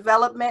 research and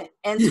development.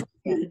 And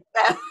ain't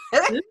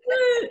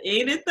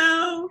it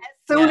though?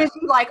 As soon as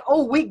you like,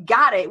 oh, we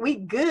got it, we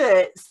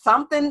good,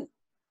 something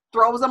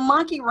throws a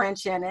monkey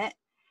wrench in it.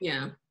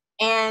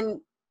 And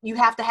you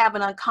have to have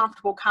an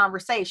uncomfortable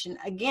conversation.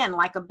 Again,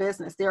 like a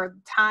business, there are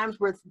times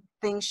where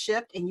things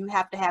shift and you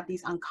have to have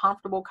these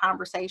uncomfortable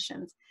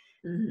conversations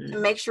to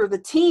make sure the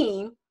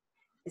team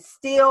is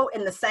still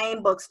in the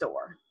same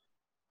bookstore.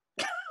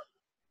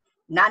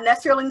 Not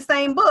necessarily in the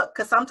same book,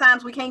 because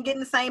sometimes we can't get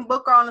in the same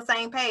book or on the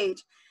same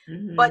page,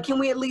 but can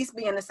we at least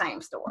be in the same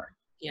store?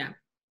 Yeah.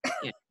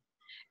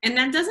 And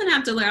that doesn't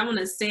have to, like, I want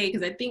to say,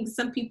 because I think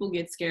some people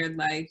get scared,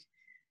 like,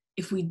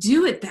 if we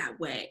do it that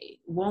way,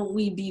 won't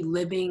we be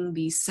living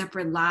these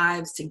separate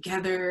lives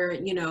together?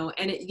 You know,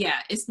 and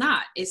it's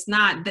not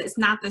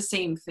the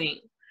same thing,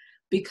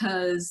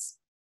 because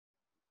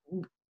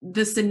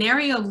the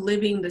scenario of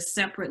living the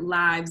separate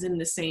lives in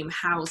the same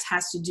house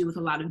has to do with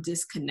a lot of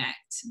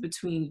disconnect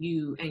between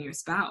you and your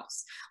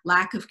spouse,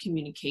 lack of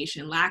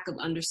communication, lack of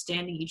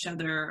understanding each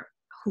other,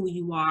 who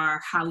you are,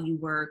 how you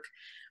work.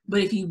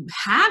 But if you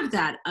have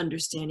that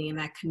understanding and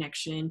that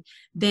connection,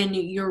 then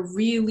you're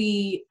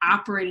really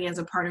operating as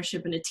a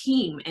partnership and a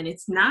team, and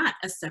it's not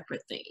a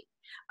separate thing.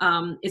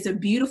 It's a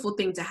beautiful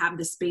thing to have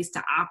the space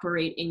to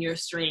operate in your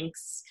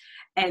strengths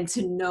and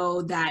to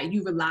know that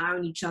you rely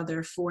on each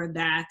other for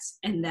that,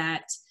 and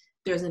that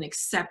there's an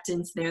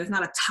acceptance there. There's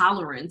not a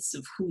tolerance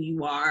of who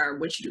you are,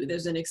 what you do.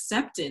 There's an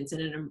acceptance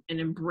and an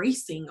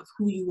embracing of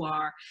who you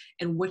are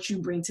and what you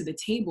bring to the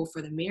table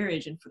for the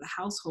marriage and for the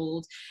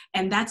household.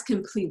 And that's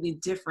completely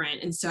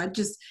different. And so I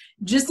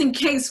just in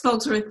case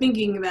folks were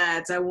thinking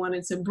that, I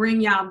wanted to bring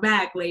y'all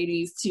back,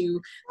 ladies,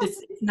 to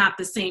this, it's not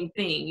the same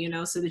thing, you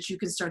know, so that you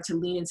can start to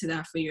lean into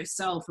that for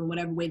yourself in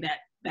whatever way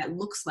that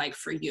looks like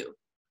for you.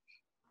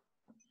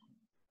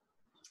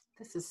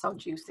 This is so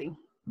juicy.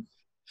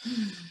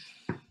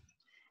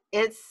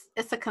 It's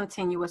a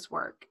continuous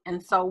work.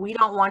 And so we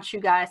don't want you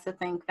guys to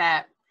think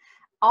that,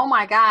 oh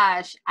my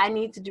gosh, I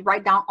need to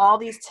write down all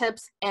these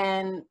tips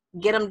and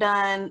get them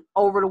done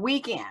over the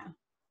weekend.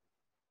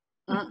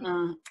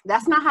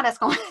 That's not how that's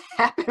going to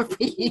happen for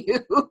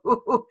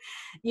you.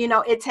 You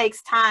know, it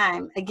takes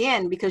time,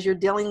 again, because you're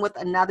dealing with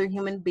another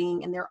human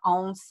being in their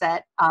own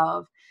set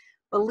of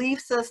belief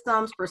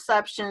systems,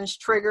 perceptions,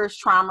 triggers,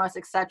 traumas,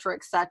 etc.,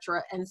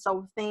 etc. And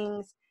so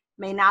things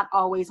may not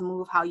always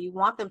move how you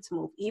want them to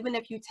move. Even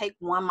if you take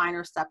one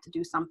minor step to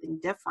do something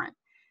different,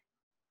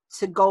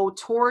 to go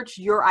towards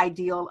your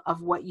ideal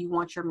of what you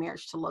want your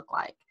marriage to look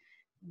like,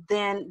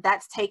 then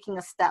that's taking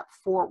a step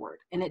forward.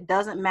 And it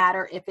doesn't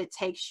matter if it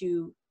takes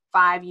you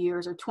 5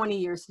 years or 20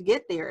 years to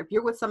get there. If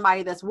you're with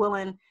somebody that's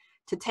willing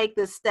to take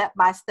this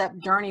step-by-step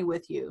journey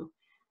with you,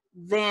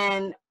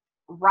 then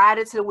ride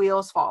it till the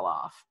wheels fall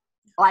off.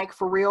 Like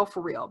for real,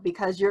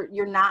 because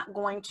you're not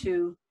going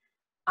to,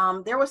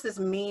 there was this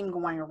meme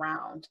going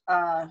around.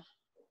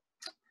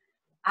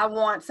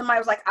 Somebody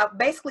was like,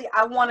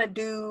 I want a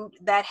dude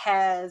that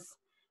has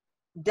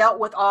dealt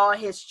with all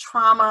his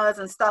traumas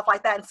and stuff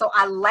like that. And so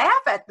I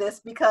laugh at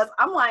this because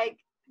I'm like,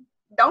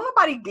 don't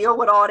nobody deal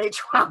with all their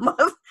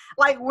traumas.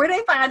 Like, where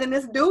they finding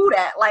this dude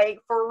at? Like,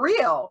 for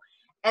real.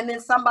 And then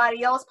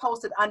somebody else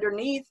posted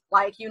underneath,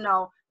 like, you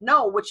know,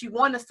 no, what you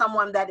want is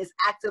someone that is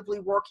actively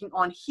working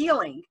on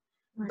healing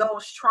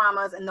those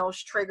traumas and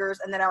those triggers,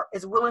 and that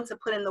is willing to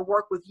put in the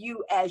work with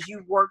you as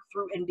you work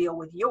through and deal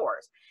with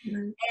yours.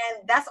 And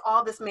that's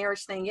all this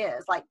marriage thing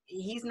is. Like,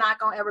 he's not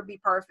going to ever be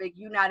perfect.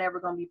 You're not ever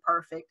going to be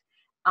perfect.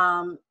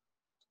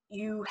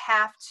 You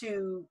have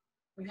to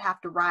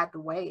ride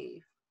the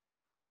wave.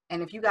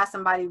 And if you got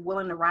somebody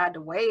willing to ride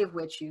the wave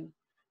with you,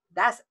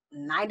 that's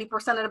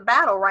 90% of the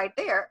battle right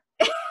there,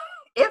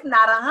 if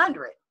not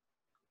 100.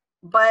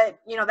 But,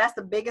 you know, that's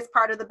the biggest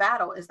part of the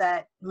battle, is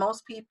that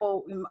most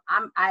people,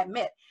 I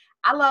admit,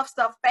 I love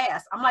stuff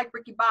fast. I'm like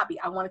Ricky Bobby.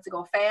 I want it to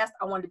go fast.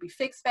 I want it to be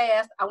fixed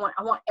fast. I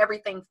want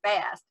everything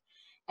fast.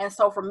 And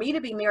so for me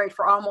to be married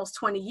for almost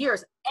 20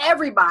 years,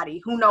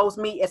 everybody who knows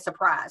me is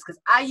surprised,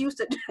 because I used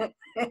to.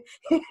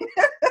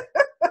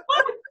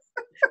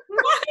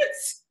 What?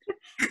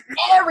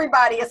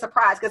 Everybody is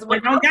surprised, because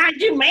when, oh God,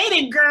 you made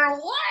it, girl.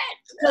 What?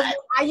 Because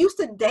I used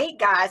to date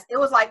guys. It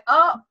was like,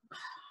 oh,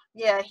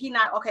 yeah, he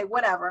not okay,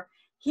 whatever.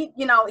 He,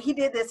 you know, he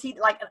did this. He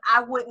like, and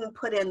I wouldn't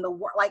put in the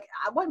work. Like,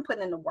 I wasn't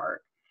putting in the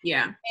work.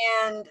 Yeah.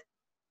 And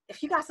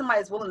if you got somebody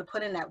that's willing to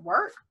put in that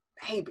work,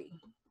 baby,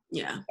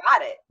 yeah,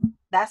 got it.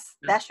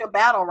 That's your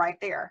battle right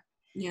there.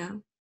 Yeah.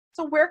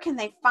 So where can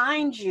they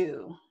find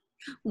you?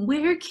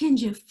 Where can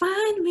you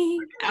find me?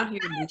 Out here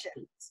in the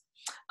streets.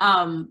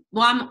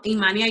 Well, I'm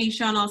Imani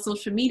Aieshah on all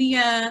social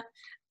media.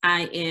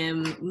 I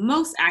am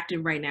most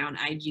active right now on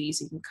IG,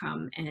 so you can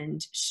come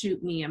and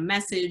shoot me a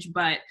message.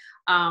 But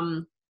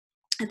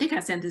I think I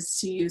sent this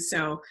to you.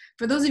 So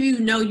for those of you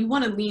who know, you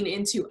want to lean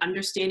into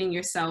understanding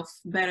yourself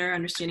better,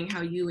 understanding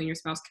how you and your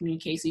spouse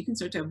communicate, so you can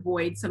start to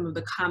avoid some of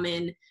the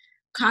common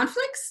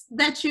conflicts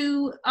that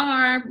you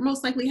are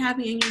most likely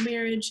having in your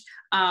marriage.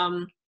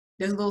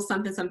 There's a little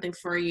something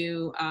for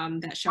you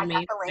that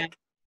Charmaine.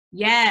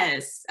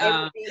 Yes.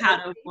 How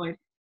to avoid.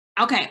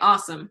 Okay,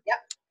 awesome. Yep.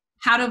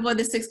 How to avoid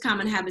the 6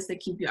 common habits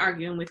that keep you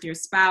arguing with your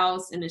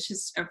spouse. And it's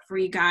just a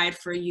free guide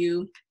for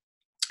you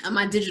on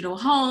my digital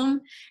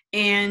home.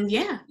 And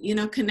yeah, you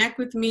know, connect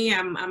with me.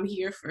 I'm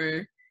here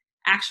for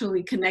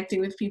actually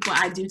connecting with people.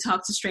 I do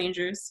talk to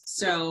strangers.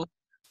 So,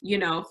 you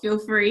know, feel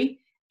free.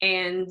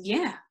 And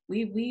yeah,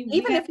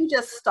 even if you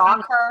just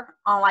stalk her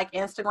on like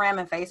Instagram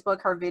and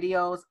Facebook, her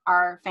videos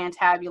are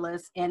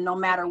fantabulous. And no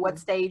matter what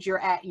stage you're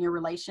at in your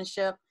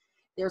relationship,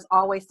 there's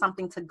always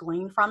something to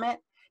glean from it,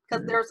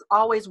 because there's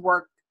always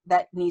work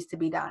that needs to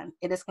be done.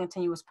 It is a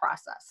continuous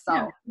process. So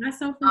yeah,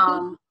 this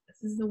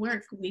is the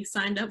work we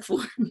signed up for.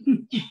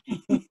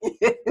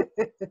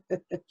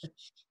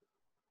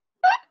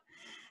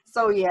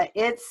 So yeah,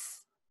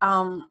 it's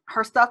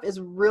her stuff is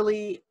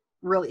really,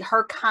 really,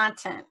 her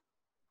content,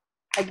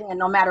 again,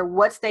 no matter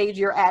what stage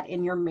you're at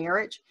in your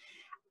marriage,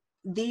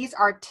 these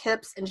are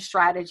tips and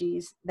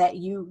strategies that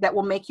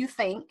will make you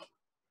think.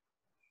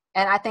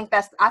 And I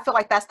feel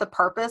like that's the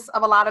purpose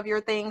of a lot of your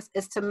things,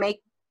 is to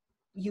make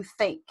you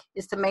think,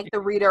 is to make the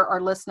reader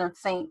or listener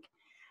think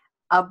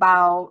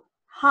about,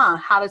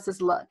 how does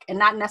this look? And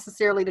not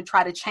necessarily to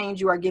try to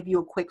change you or give you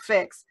a quick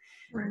fix,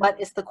 but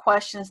it's the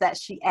questions that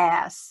she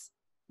asks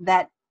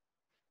that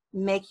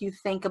make you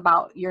think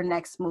about your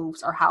next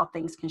moves or how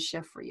things can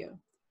shift for you.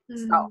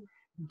 Mm. So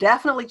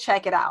definitely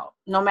check it out.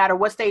 No matter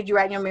what stage you're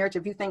at in your marriage,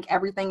 if you think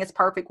everything is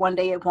perfect, one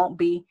day it won't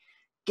be.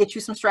 Get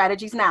you some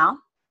strategies now.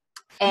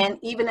 And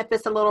even if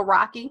it's a little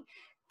rocky,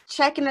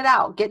 checking it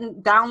out,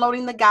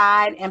 downloading the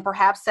guide, and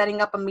perhaps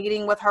setting up a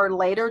meeting with her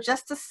later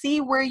just to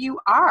see where you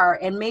are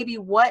and maybe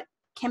what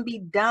can be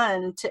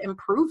done to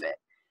improve it,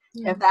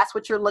 if that's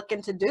what you're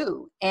looking to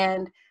do.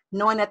 And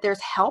knowing that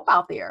there's help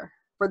out there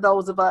for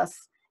those of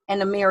us in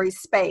the married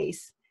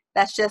space.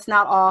 That's just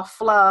not all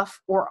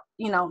fluff or,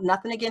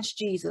 nothing against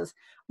Jesus,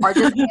 or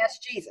just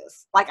ask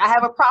Jesus. Like, I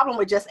have a problem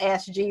with just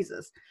ask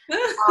Jesus.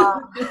 I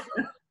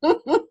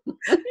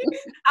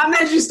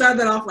meant you start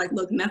that off like,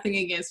 look, nothing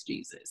against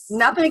Jesus.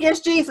 Nothing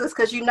against Jesus,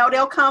 because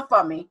they'll come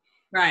for me.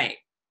 Right.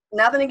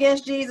 Nothing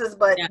against Jesus,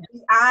 but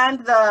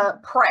beyond the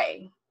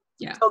pray.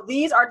 Yeah. So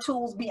these are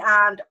tools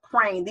beyond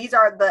praying. These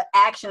are the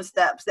action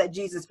steps that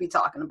Jesus be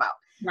talking about.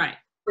 Right.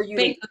 For you.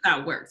 Faith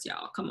without works,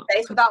 y'all. Come on.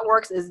 Faith without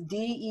works is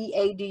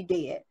DEAD,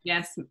 dead.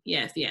 Yes,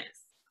 yes, yes.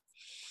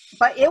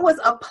 But it was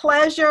a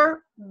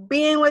pleasure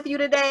being with you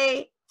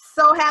today.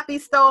 So happy,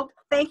 stoked.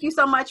 Thank you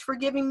so much for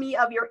giving me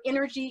of your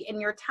energy and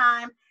your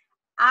time.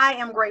 I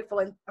am grateful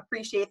and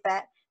appreciate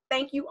that.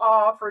 Thank you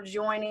all for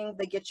joining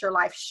the Get Your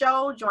Life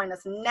show. Join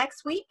us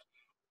next week.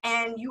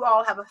 And you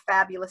all have a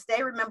fabulous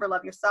day. Remember,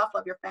 love yourself,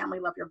 love your family,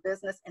 love your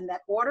business in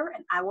that order.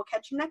 And I will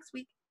catch you next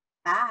week.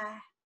 Bye.